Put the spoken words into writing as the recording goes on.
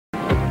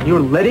You're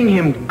letting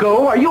him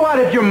go? Are you out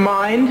of your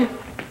mind?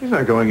 He's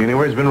not going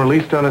anywhere. He's been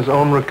released on his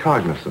own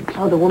recognizance.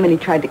 Oh, the woman he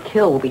tried to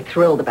kill will be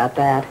thrilled about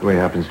that. He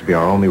happens to be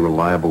our only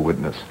reliable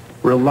witness.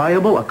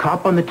 Reliable? A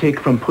cop on the take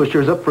from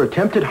Pushers up for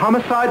attempted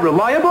homicide?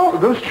 Reliable?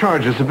 Those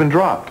charges have been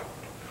dropped.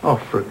 Oh,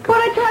 for God's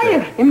What'd I tell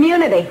sake. you?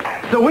 Immunity.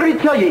 So what did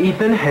he tell you,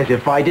 Ethan? As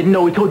if I didn't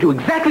know he told you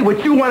exactly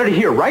what you wanted to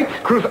hear, right?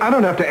 Cruz, I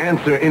don't have to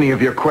answer any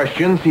of your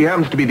questions. He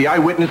happens to be the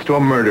eyewitness to a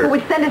murder. Who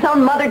would send his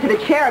own mother to the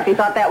chair if he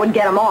thought that would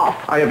get him off.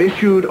 I have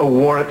issued a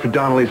warrant for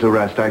Donnelly's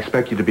arrest. I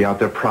expect you to be out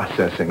there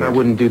processing it. I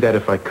wouldn't do that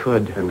if I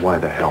could. And why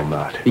the hell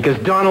not? Because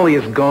Donnelly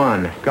is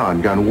gone.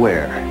 Gone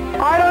where?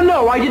 I don't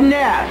know. I didn't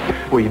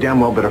ask. Well, you damn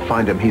well better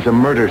find him. He's a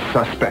murder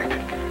suspect.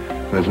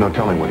 There's no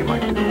telling what he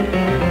might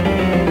do.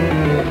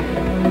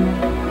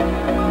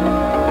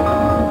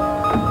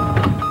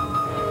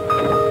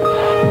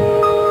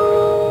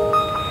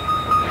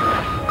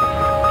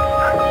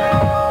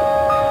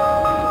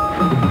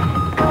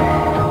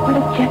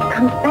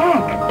 Comes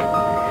back.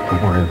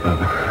 Don't worry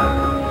about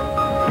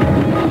it.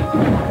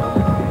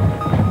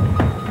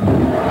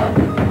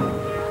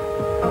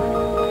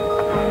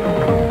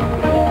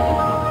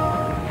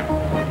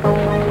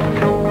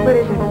 What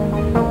is it?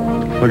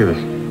 Look at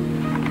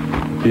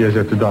this. Diaz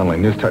after Donnelly.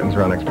 News Titans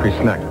around next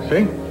pre-snack.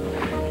 See?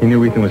 He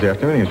knew Ethan was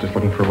after him, and he was just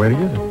looking for a way to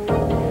use it.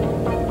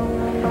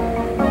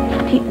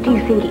 Do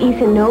you think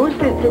Ethan knows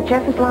that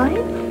Jeff is lying?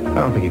 I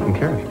don't think Ethan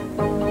cares.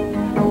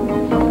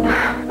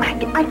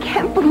 I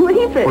can't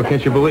believe it. What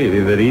can't you believe?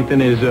 Either that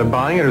Ethan is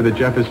buying it or that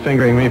Jeff is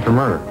fingering me for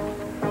murder.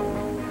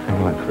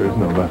 Hang on, Cruz.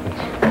 No weapons.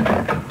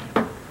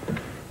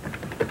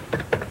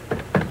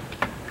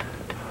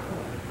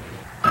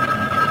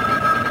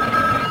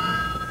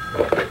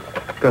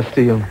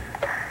 Castillo.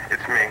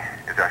 It's me.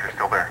 Is Asher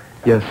still there?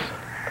 Yes.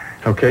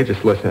 Okay,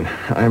 just listen.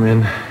 I'm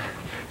in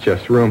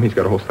Jeff's room. He's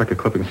got a whole stack of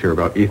clippings here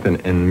about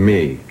Ethan and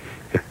me.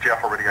 Has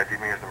Jeff already ID'd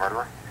me as the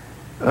murderer?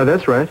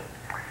 That's right.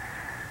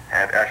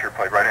 And Asher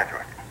played right into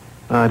it.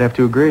 I'd have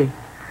to agree.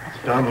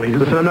 Donnelly,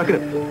 Listen, I'm not gonna...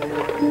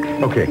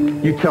 Okay,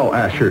 you tell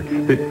Asher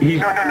that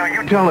he's... No,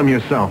 you tell him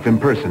yourself in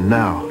person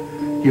now.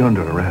 You're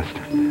under arrest.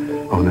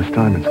 Oh, this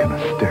time it's gonna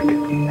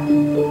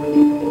stick.